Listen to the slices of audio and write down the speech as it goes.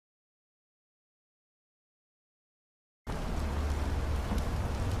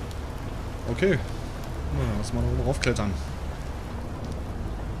Okay. Na, lass mal da oben raufklettern.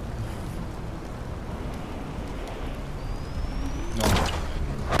 Ja.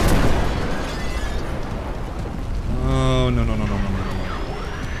 Oh, no, no, no, no, no, no.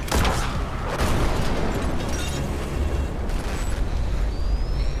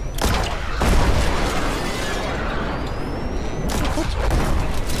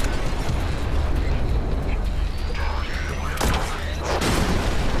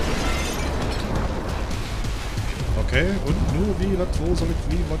 Okay, und nur wie, was, wo soll ich,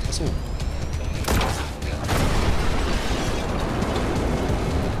 wie, was, achso.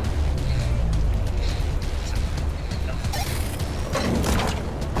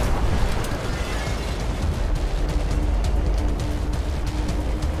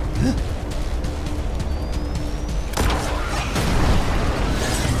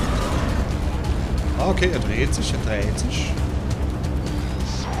 Ah, okay, er dreht sich, er dreht sich.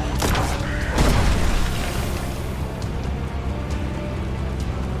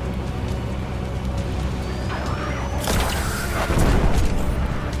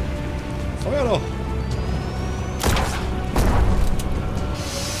 Feuer doch!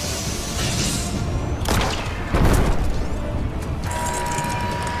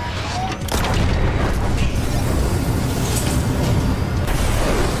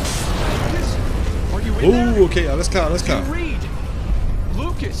 Oh, okay, alles klar, alles klar.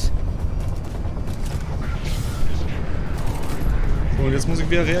 So, und jetzt muss ich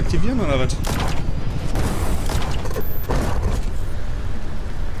wieder reaktivieren, oder was?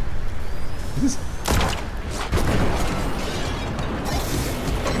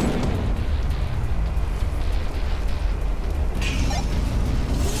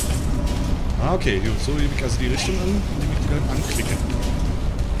 Ah, okay, gut, so nehme ich also die Richtung an, indem ich die dann anklicke.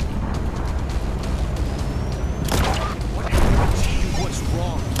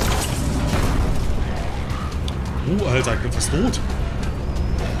 Alter, ich bin fast tot.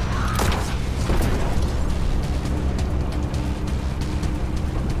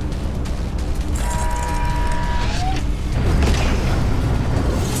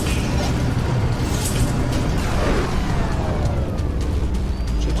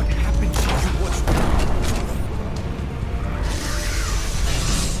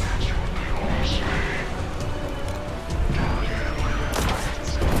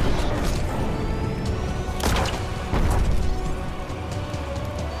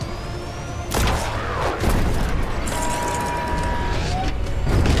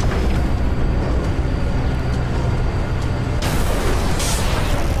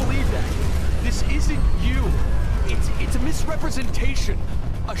 Misrepresentation,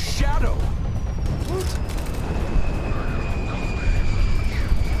 a shadow. What?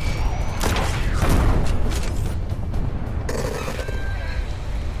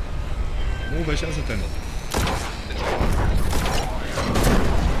 Oh, welcher ist es denn?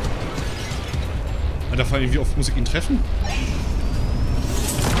 Alter, vor allem, wie oft muss ich ihn treffen?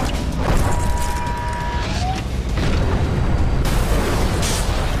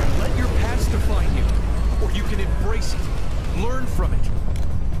 Let your past define you, or you can embrace it. Learn from it.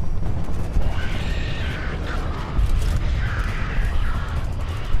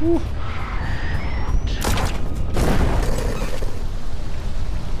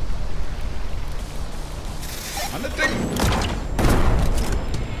 Alle Ding!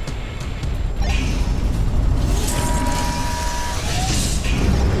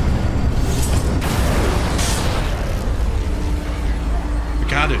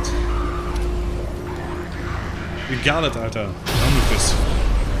 Begardet. Begardet, Alter. Rammelfiss.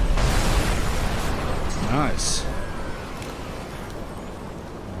 Nice.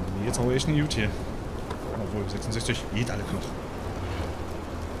 Jetzt hau ich echt einen Gut hier. Obwohl, 66 geht alle noch.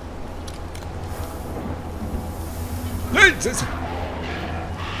 Nein! Was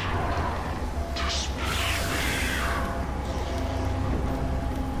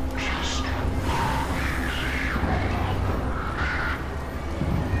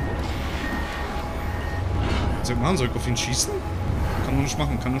soll ich machen? Soll ich auf ihn schießen? Kann man nicht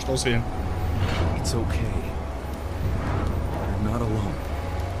machen, kann nicht auswählen. It's okay. You're not alone.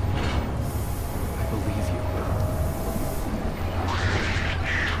 I believe you.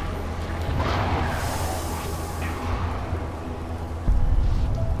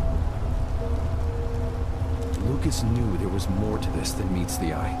 Lucas knew there was more to this than meets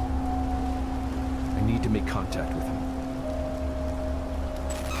the eye. I need to make contact with him.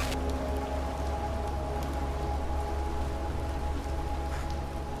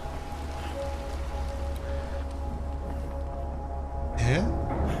 Hä?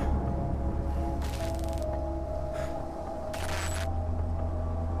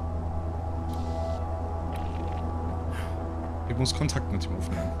 muss Kontakt mit ihm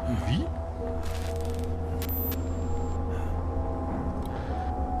aufnehmen. Und wie?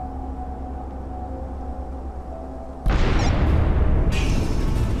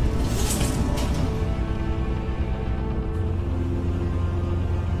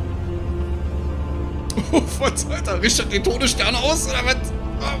 Oh, was, Alter? Richtet den Todesstern aus, oder was?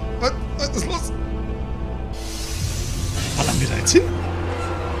 Oh, was ist los? Ballern wir da jetzt hin?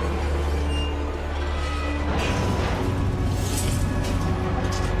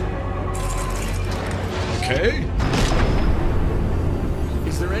 Okay.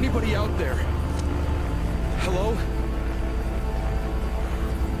 Is there anybody out there? Hello?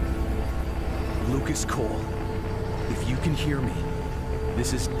 Lucas Cole, if you can hear me,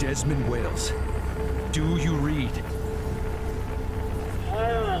 this is Desmond Wales. Do you read?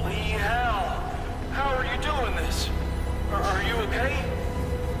 Holy hell! How are you doing this? Are you okay?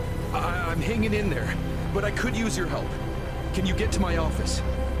 I'm hanging in there, but I could use your help. Can you get to my office?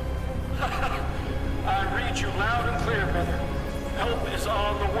 I read you loud and clear, brother. Help is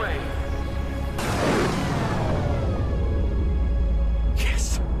on the way.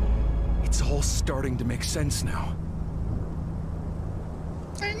 Yes. It's all starting to make sense now.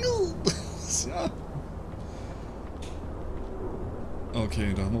 I knew. Ja.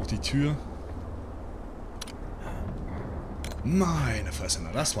 Okay, da haben wir auch die Tür. Meine Fresse,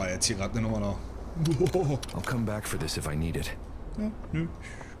 na das war jetzt hier gerade eine Nummer noch. I'll come back for this if I need it. Ja, nö,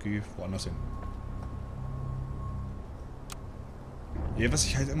 ich gehe woanders hin. Ja, was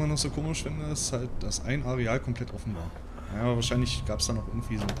ich halt immer noch so komisch finde, ist halt, dass ein Areal komplett offen war. Ja, wahrscheinlich gab es da noch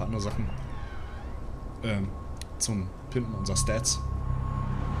irgendwie so ein paar andere Sachen zum Pimpen unserer Stats.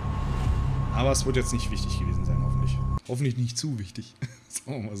 Aber es wird jetzt nicht wichtig gewesen sein, hoffentlich. Hoffentlich nicht zu wichtig.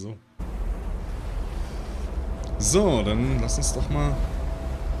 Sagen wir mal so. So, dann lass uns doch mal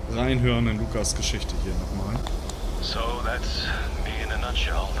reinhören in Lukas Geschichte hier nochmal. So that's me in a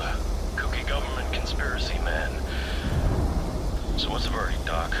nutshell, the cookie government conspiracy man. So what's the verdict,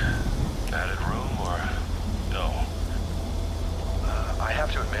 Doc? Added room or no? I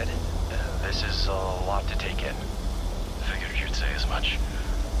have to admit, this is a lot to take in. Figured you'd say as much.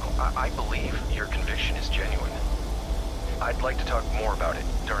 I believe your conviction is genuine. I'd like to talk more about it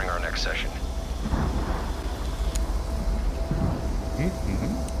during our next session.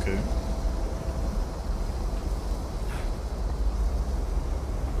 Okay.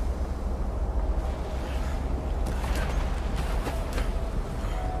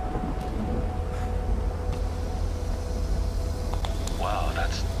 Wow,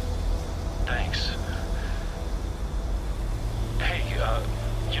 that's... Thanks. Hey,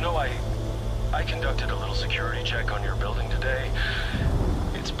 you know, I conducted a little security check on your building today.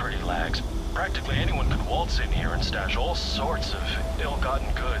 It's pretty lax. Practically anyone could waltz in here and stash all sorts of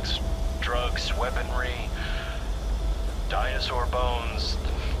ill-gotten goods. Drugs, weaponry, dinosaur bones.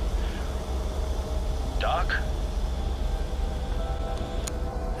 Doc?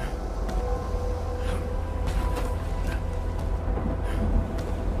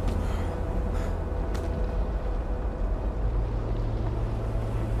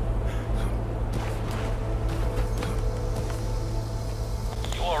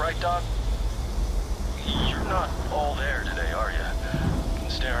 You alright, Doc? You're not all there today, are you? Been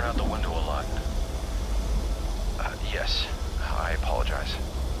staring out the window a lot. Yes, I apologize.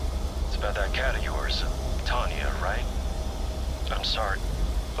 It's about that cat of yours, Tanya, right? I'm sorry.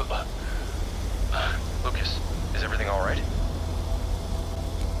 Lucas, is everything all right?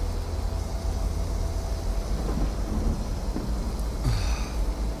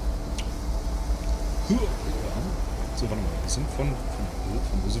 So, warte mal. Wir sind von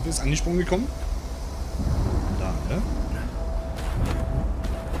wo sind wir jetzt angesprungen gekommen? Da, ne?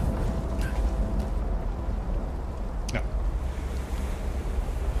 Ja.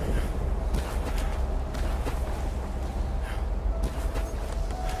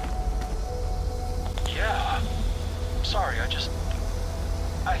 Yeah. Sorry,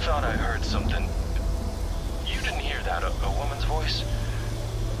 I thought I heard something. You didn't hear that, a woman's voice?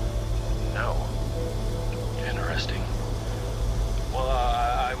 No. Interesting. Well,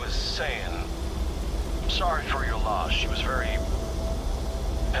 I was saying, sorry for your loss. She was very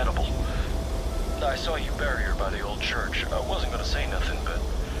pitiable. I saw you bury her by the old church. I wasn't gonna say nothing, but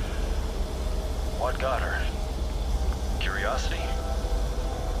what got her? Curiosity?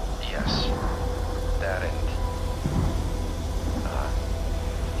 Yes. That and...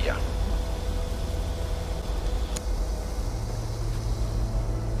 yeah.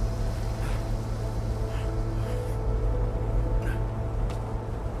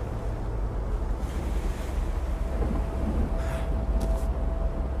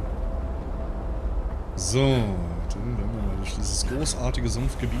 So, dann werden wir mal durch dieses großartige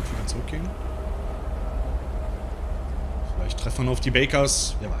Sumpfgebiet wieder zurückgehen. Vielleicht treffen wir auf die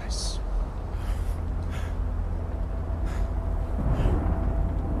Bakers, wer weiß.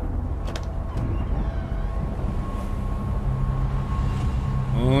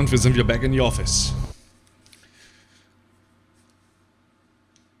 Und wir sind wieder back in the office.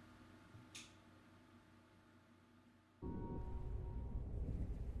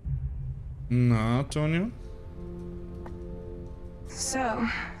 Na, Tonja? So,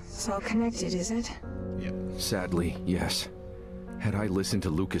 it's all connected, is it? Ja. Sadly, yes. Had I listened to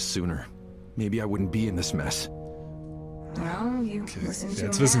Lucas sooner, maybe I wouldn't be in this mess. Well, you listened to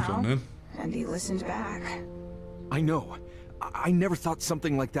Jetzt him wissen now, können, ne? and he listened back. I know. I never thought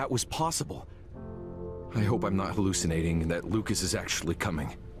something like that was possible. I hope I'm not hallucinating and that Lucas is actually coming.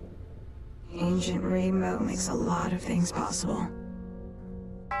 Ancient remote makes a lot of things possible.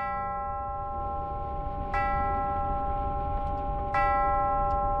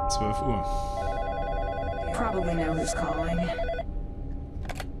 Uhr. Probably know who's calling.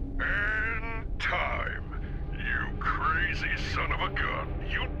 And time. You crazy son of a gun.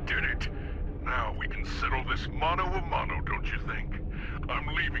 You did it. Now we can settle this mano a mano, don't you think? I'm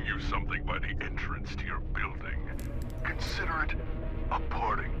leaving you something by the entrance to your building. Consider it a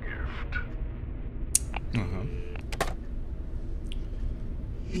parting gift. Aha.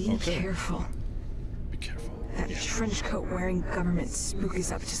 Be careful. Be careful. That trench coat wearing government spook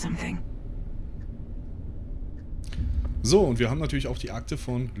is up to something. So, und wir haben natürlich auch die Akte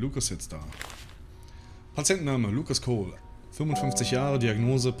von Lucas jetzt da. Patientenname Lucas Cole. 55 Jahre,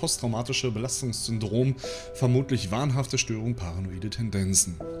 Diagnose posttraumatische Belastungssyndrom, vermutlich wahnhafte Störung, paranoide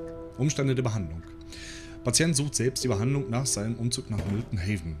Tendenzen. Umstände der Behandlung. Patient sucht selbst die Behandlung nach seinem Umzug nach Milton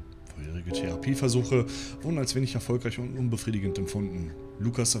Haven. Vorherige Therapieversuche wurden als wenig erfolgreich und unbefriedigend empfunden.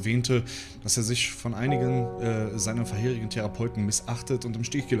 Lucas erwähnte, dass er sich von einigen seiner vorherigen Therapeuten missachtet und im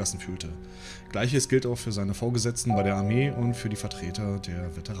Stich gelassen fühlte. Gleiches gilt auch für seine Vorgesetzten bei der Armee und für die Vertreter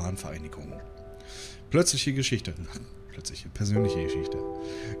der Veteranenvereinigung. Plötzliche Geschichte. Plötzliche persönliche Geschichte.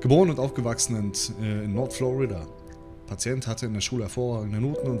 Geboren und aufgewachsen in Nordflorida. Patient hatte in der Schule hervorragende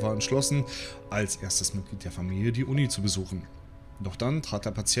Noten und war entschlossen, als erstes Mitglied der Familie die Uni zu besuchen. Doch dann trat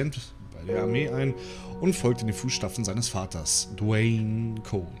der Patient bei der Armee ein und folgte in die Fußstapfen seines Vaters, Dwayne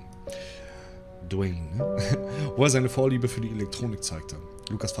Cole. Dwayne, ne? Wo er seine Vorliebe für die Elektronik zeigte.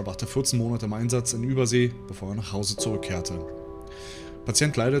 Lucas verbrachte 14 Monate im Einsatz in Übersee, bevor er nach Hause zurückkehrte.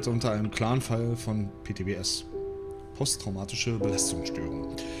 Patient leidet unter einem klaren Fall von PTBS, posttraumatische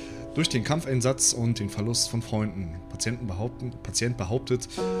Belastungsstörung. Durch den Kampfeinsatz und den Verlust von Freunden. Patient behauptet,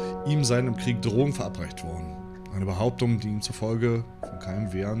 ihm seien im Krieg Drohungen verabreicht worden. Eine Behauptung, die ihm zufolge von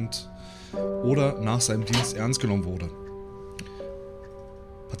keinem während oder nach seinem Dienst ernst genommen wurde.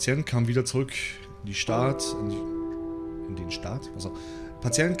 Patient kam wieder zurück in den Staat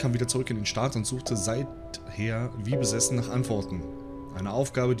und suchte seither wie besessen nach Antworten. Eine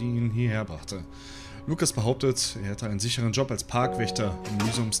Aufgabe, die ihn hierher brachte. Lucas behauptet, er hätte einen sicheren Job als Parkwächter im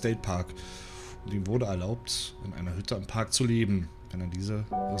Museum State Park und ihm wurde erlaubt, in einer Hütte am Park zu leben, wenn er diese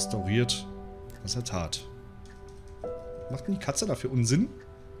restauriert, was er tat. Macht denn die Katze dafür Unsinn?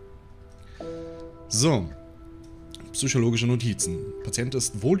 So. Psychologische Notizen. Patient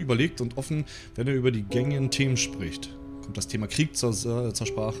ist wohl überlegt und offen, wenn er über die gängigen Themen spricht. Kommt das Thema Krieg zur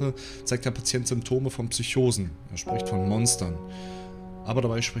Sprache, zeigt der Patient Symptome von Psychosen. Er spricht von Monstern. Aber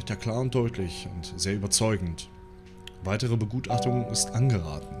dabei spricht er klar und deutlich und sehr überzeugend. Weitere Begutachtung ist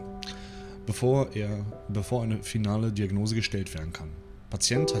angeraten, bevor eine finale Diagnose gestellt werden kann.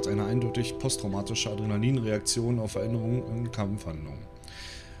 Patient hat eine eindeutig posttraumatische Adrenalinreaktion auf Erinnerungen und Kampfhandlungen.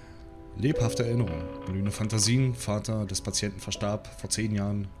 Lebhafte Erinnerungen, blühende Fantasien. Vater des Patienten verstarb vor 10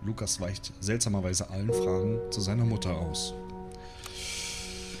 Jahren. Lucas weicht seltsamerweise allen Fragen zu seiner Mutter aus.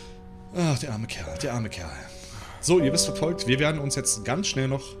 Ach, der arme Kerl, der arme Kerl. So, ihr wisst verfolgt, wir werden uns jetzt ganz schnell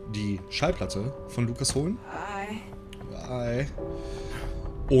noch die Schallplatte von Lucas holen. Bye.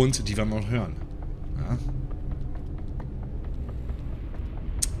 Und die werden wir noch hören. Ja.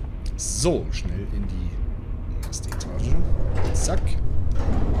 So, schnell in die erste Etage. Zack.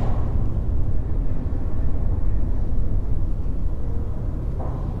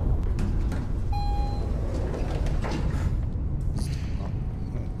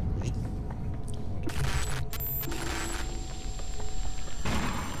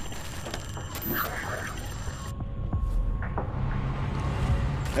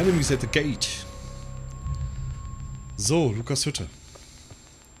 Enemies at the gate. So, Lucas Hütte.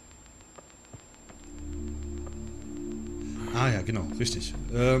 Ah ja, genau, richtig.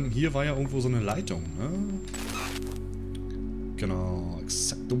 Hier war ja irgendwo so eine Leitung, ne? Genau,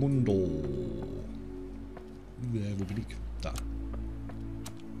 exacto mundo. Wo bin ich?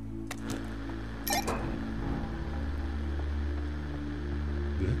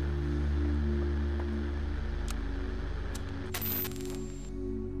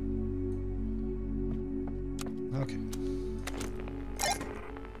 Okay.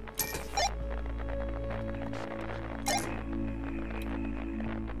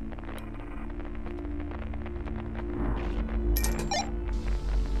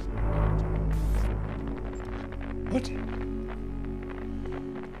 What?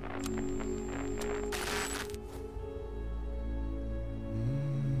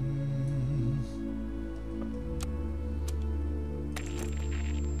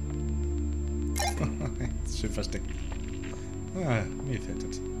 Schön versteckt. Ah, mir gefällt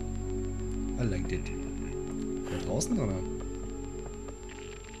das. I like it. Da draußen, oder?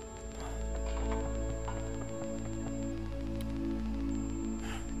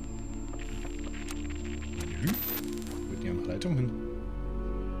 Wo geht die andere Leitung hin?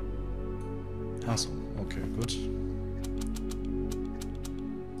 Achso, okay, gut.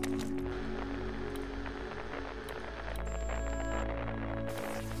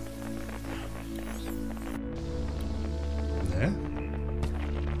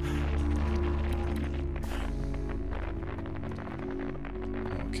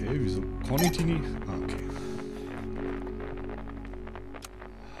 Okay, wieso? Konitini? Ah, okay.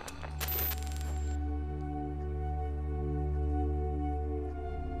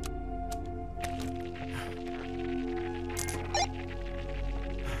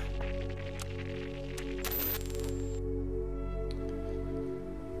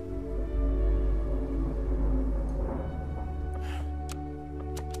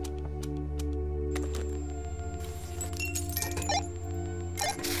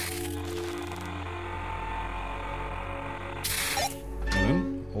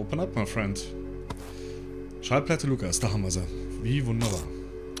 Open up, my friend. Schallplatte Lukas, da haben wir sie. Wie wunderbar.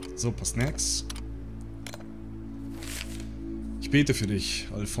 So, ein paar Snacks. Ich bete für dich,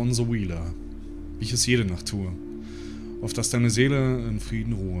 Alfonso Wheeler, wie ich es jede Nacht tue, auf dass deine Seele in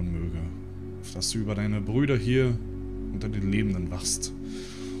Frieden ruhen möge, auf dass du über deine Brüder hier unter den Lebenden wachst.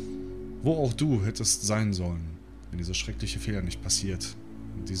 Wo auch du hättest sein sollen, wenn dieser schreckliche Fehler nicht passiert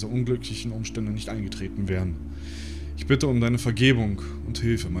und diese unglücklichen Umstände nicht eingetreten wären. Ich bitte um deine Vergebung und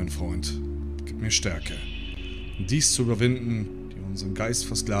Hilfe, mein Freund. Gib mir Stärke, um dies zu überwinden, die unseren Geist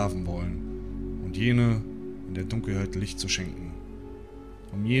versklaven wollen, und jene in der Dunkelheit Licht zu schenken,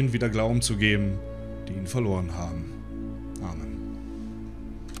 um jenen wieder Glauben zu geben, die ihn verloren haben. Amen.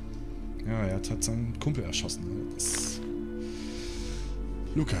 Ja, er hat seinen Kumpel erschossen.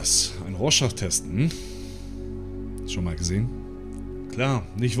 Lukas, ein Rorschach-Test, hm? Schon mal gesehen? Klar,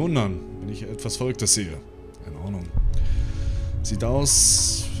 nicht wundern, wenn ich etwas Verrücktes sehe. In Ordnung. Sieht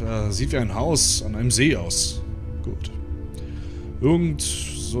wie ein Haus an einem See aus. Gut. Irgend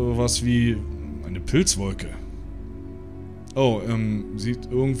sowas wie eine Pilzwolke. Oh, sieht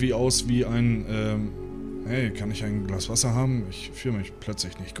irgendwie aus wie ein, hey, kann ich ein Glas Wasser haben? Ich fühle mich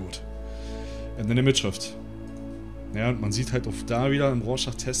plötzlich nicht gut. Eine Mitschrift. Ja, und man sieht halt auch da wieder im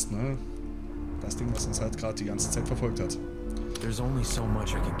Rorschach-Test, ne? Das Ding, was uns halt gerade die ganze Zeit verfolgt hat. There's only so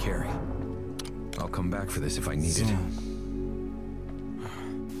much I can carry. I'll come back for this if I need it.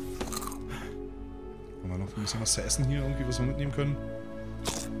 Haben wir noch ein bisschen was zu essen hier, irgendwie, was wir mitnehmen können?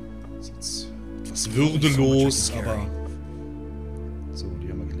 Das ist jetzt etwas würdelos, aber... So, die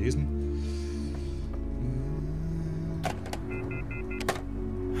haben wir gelesen.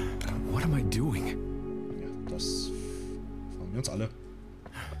 What am I doing? Ja, das fragen wir uns alle.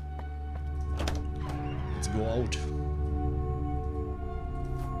 Let's go out.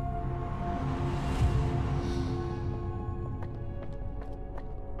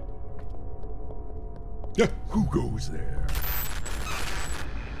 Ja. Who goes there?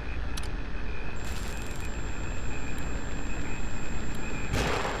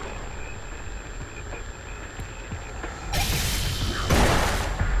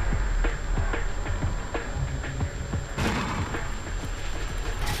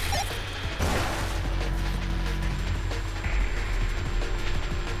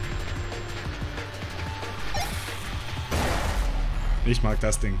 Ich mag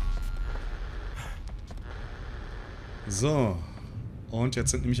das Ding. So. Und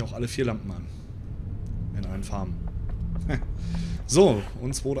jetzt sind nämlich auch alle 4 Lampen an. In allen Farben. So,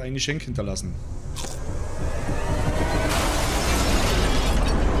 uns wurde ein Geschenk hinterlassen.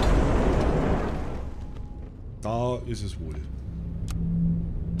 Da ist es wohl.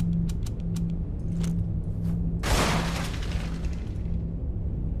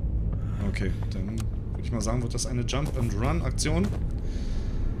 Okay, dann würde ich mal sagen, wird das eine Jump-and-Run-Aktion.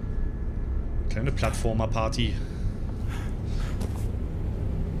 Kleine Plattformer-Party.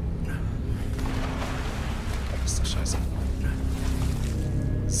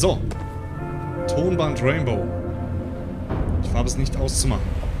 So. Tonband Rainbow. Die Farbe ist nicht auszumachen.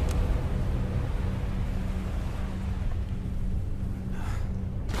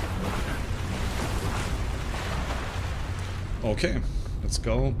 Okay, let's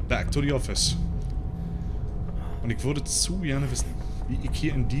go back to the office. Und ich würde zu gerne wissen, wie ich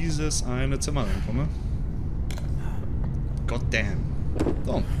hier in dieses eine Zimmer reinkomme. God damn.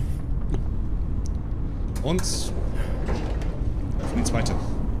 So. Und auf die zweite.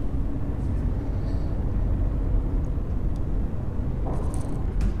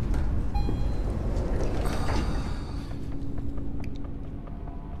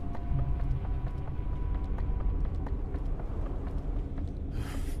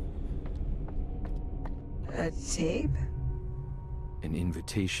 A tape? An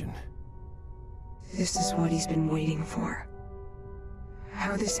invitation. This is what he's been waiting for.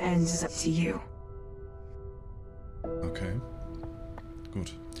 How this ends is up to you. Okay.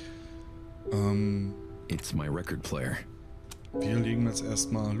 Gut. It's my record player. Wir legen jetzt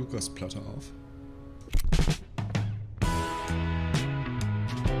erstmal Lukas Platte auf.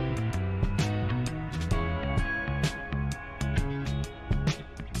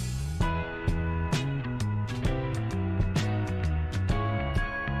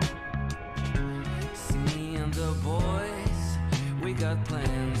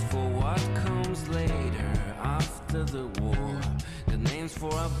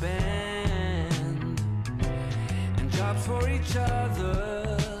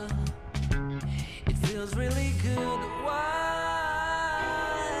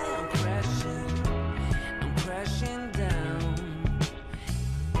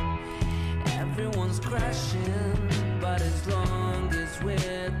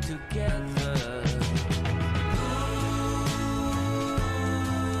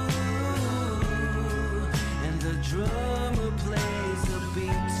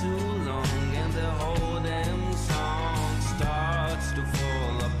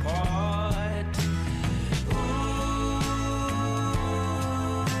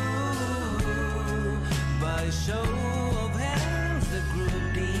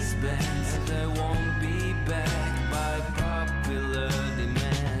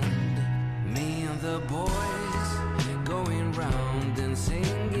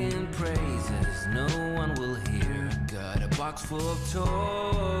 Full of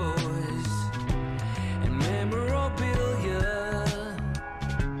toys and memorabilia.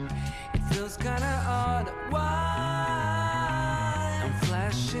 It feels kinda odd. Why? I'm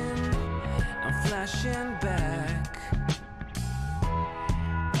flashing back.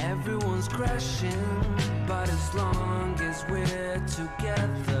 Everyone's crashing, but as long as we're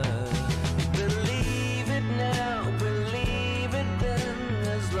together, believe it now, believe it then,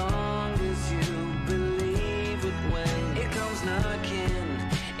 as long as you believe it when it comes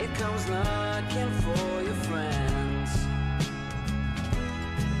knocking for your friends.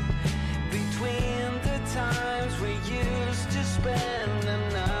 Between the times we used to spend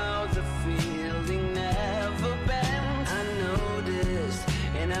and now the feeling never bends. I noticed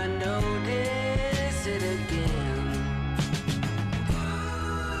and I notice it again.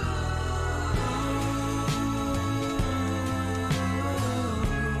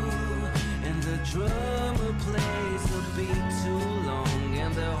 And the drummer plays a beat too long,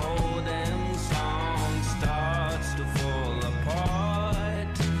 and the whole damn song starts to fall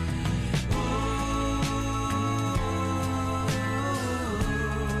apart. Ooh,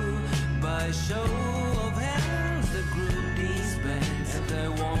 by show of hands, the group disbands, and they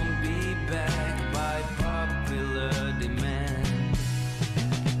won't be back by popular demand.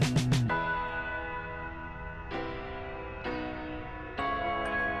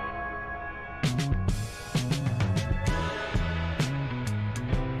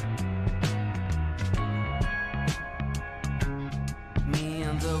 Me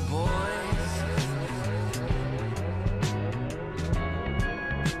and the boys,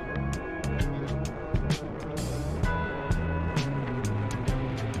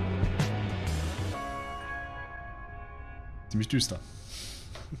 Ziemlich düster.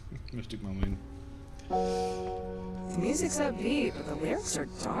 Möchte ich mal meinen. The music's upbeat, but the lyrics are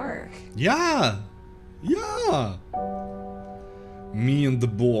dark. Ja! Ja! Me and the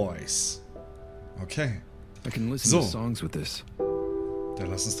Boys. Okay. I can listen So. to songs with this. Dann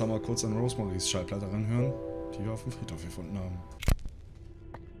lass uns da mal kurz an Rosemarys Schallplatte ranhören, die wir auf dem Friedhof gefunden haben.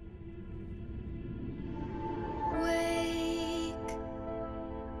 Wake,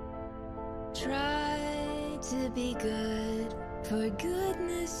 try to be good, for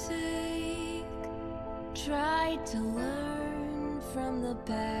goodness sake. Try to learn from the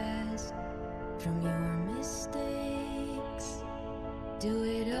past, from your mistakes. do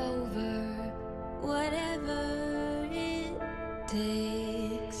it over, whatever it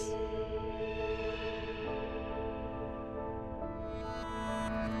takes.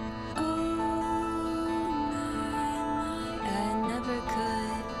 Oh my, I never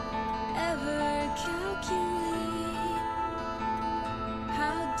could ever calculate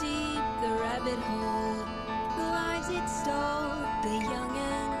how deep the rabbit hole, the lives it stole, the young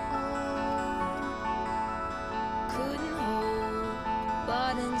and old, couldn't hold,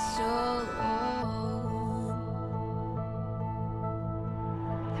 bought and sold.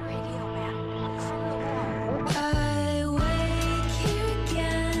 The radio man from the wall. I wake here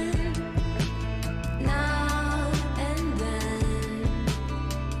again, now and then.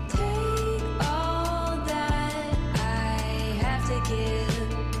 Take all that I have to give,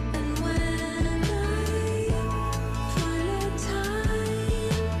 and when I find a time,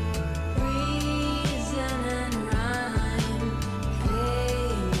 reason and rhyme,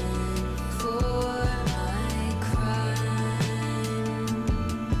 payment for my crime.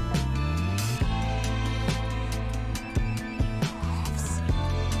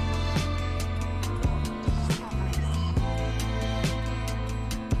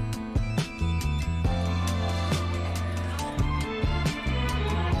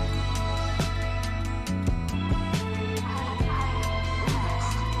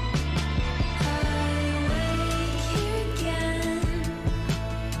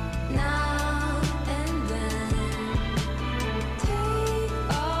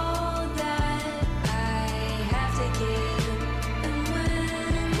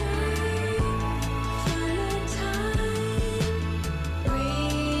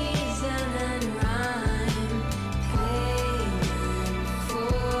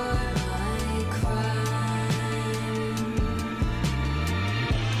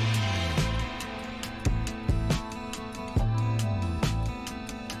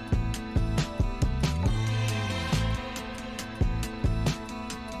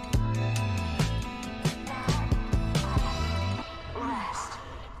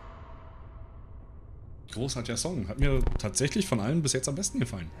 Großartiger Song. Hat mir tatsächlich von allen bis jetzt am besten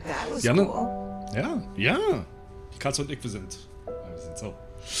gefallen. That was Ja, ne? cool. Ja. Katze und ich, wir sind so.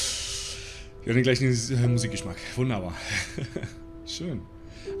 Wir haben den gleichen Musikgeschmack. Wunderbar. Schön.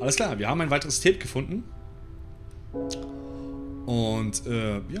 Alles klar, wir haben ein weiteres Tape gefunden. Und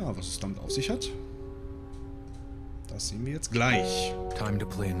ja, was es damit auf sich hat, das sehen wir jetzt gleich. Time to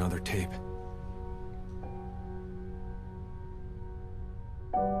play another tape.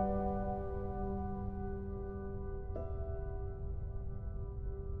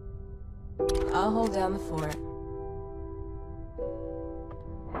 I'll hold down the fort.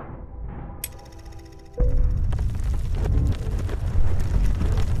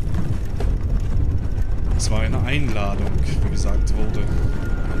 Es war eine Einladung, wie gesagt wurde.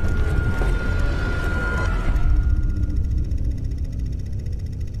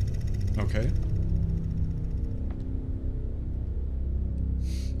 Okay.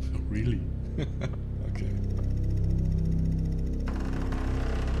 Really? Okay.